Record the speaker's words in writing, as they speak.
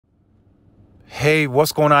Hey,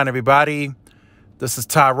 what's going on, everybody? This is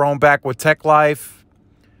Tyrone back with Tech Life.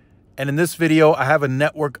 And in this video, I have a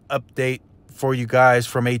network update for you guys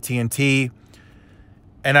from AT&T.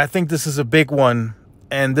 And I think this is a big one.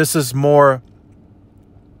 And this is more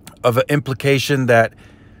of an implication that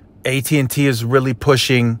AT&T is really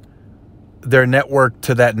pushing their network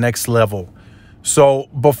to that next level. So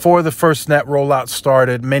before the FirstNet rollout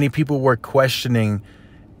started, many people were questioning,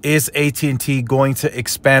 is AT&T going to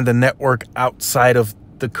expand the network outside of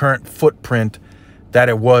the current footprint that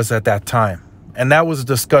it was at that time? And that was a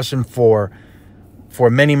discussion for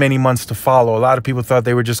many, many months to follow. A lot of people thought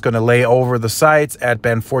they were just going to lay over the sites at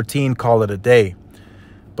band 14, call it a day.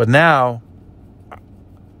 But now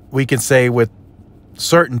we can say with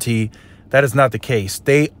certainty that is not the case.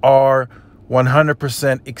 They are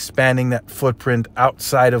 100% expanding that footprint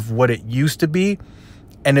outside of what it used to be,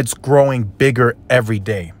 and it's growing bigger every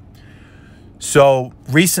day. So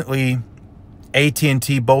recently,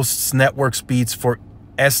 AT&T boasts network speeds for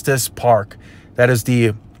Estes Park. That is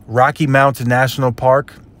the Rocky Mountain National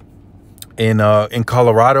Park in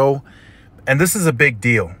Colorado. And this is a big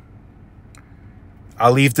deal.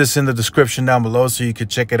 I'll leave this in the description down below so you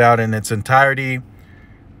could check it out in its entirety.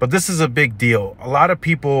 But this is a big deal. A lot of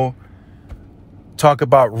people talk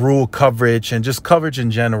about rural coverage and just coverage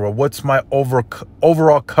in general. What's my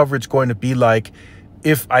overall coverage going to be like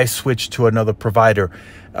if I switch to another provider?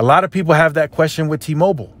 A lot of people have that question with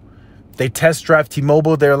T-Mobile. They test drive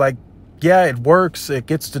T-Mobile. They're like, yeah, it works. It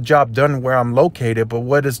gets the job done where I'm located. But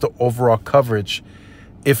what is the overall coverage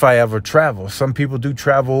if I ever travel? Some people do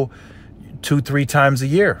travel 2-3 times a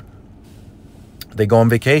year. They go on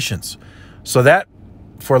vacations. So that,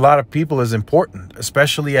 for a lot of people, is important,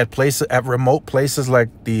 especially at remote places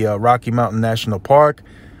like the Rocky Mountain National Park.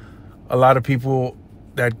 A lot of people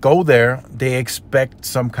that go there, they expect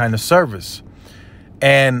some kind of service.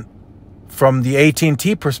 And from the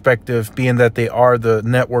AT&T perspective, being that they are the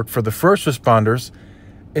network for the first responders,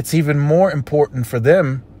 it's even more important for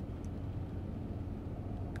them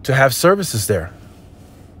to have services there.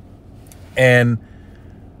 And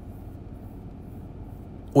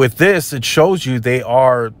with this, it shows you they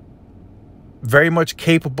are very much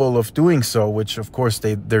capable of doing so, which of course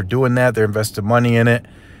they're doing that. They're investing money in it.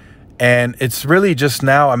 And it's really just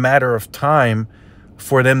now a matter of time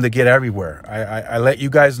for them to get everywhere. I let you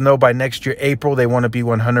guys know by next year, April, they want to be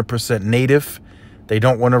 100% native. They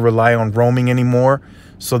don't want to rely on roaming anymore.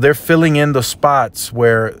 So they're filling in the spots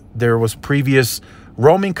where there was previous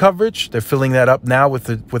roaming coverage. They're filling that up now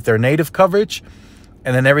with their native coverage.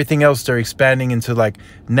 And then everything else, they're expanding into like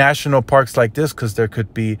national parks like this, because there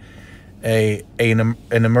could be an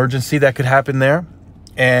emergency that could happen there.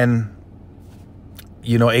 And,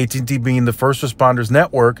 you know, AT&T being the first responders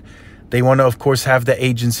network, they want to, of course, have the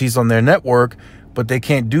agencies on their network, but they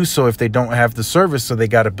can't do so if they don't have the service. So they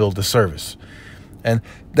got to build the service. And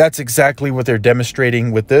that's exactly what they're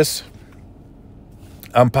demonstrating with this.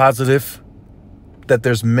 I'm positive that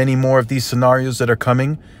there's many more of these scenarios that are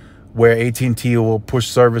coming where AT&T will push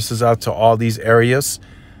services out to all these areas.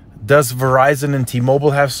 Does Verizon and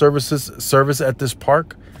T-Mobile have service at this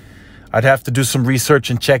park? I'd have to do some research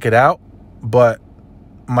and check it out, but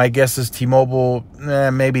my guess is T-Mobile,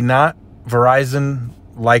 maybe not. Verizon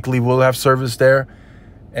likely will have service there,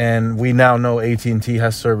 and we now know AT&T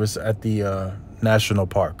has service at the national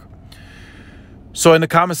park. So in the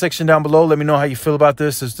comment section down below, let me know how you feel about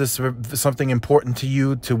this. Is this something important to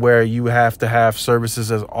you, to where you have to have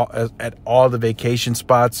services at all the vacation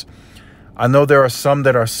spots? I know there are some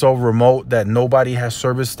that are so remote that nobody has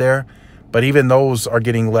service there, but even those are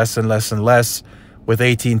getting less and less and less, with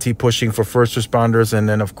AT&T pushing for first responders, and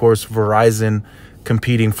then, of course, Verizon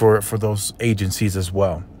competing for those agencies as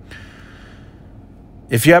well.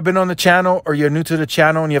 If you have been on the channel or you're new to the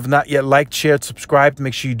channel and you have not yet liked, shared, subscribed,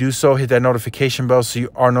 make sure you do so. Hit that notification bell so you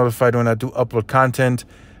are notified when I do upload content.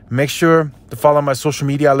 Make sure to follow my social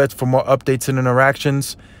media outlets for more updates and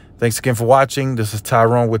interactions. Thanks again for watching. This is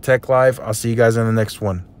Tyrone with Tech Live. I'll see you guys in the next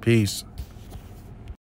one. Peace.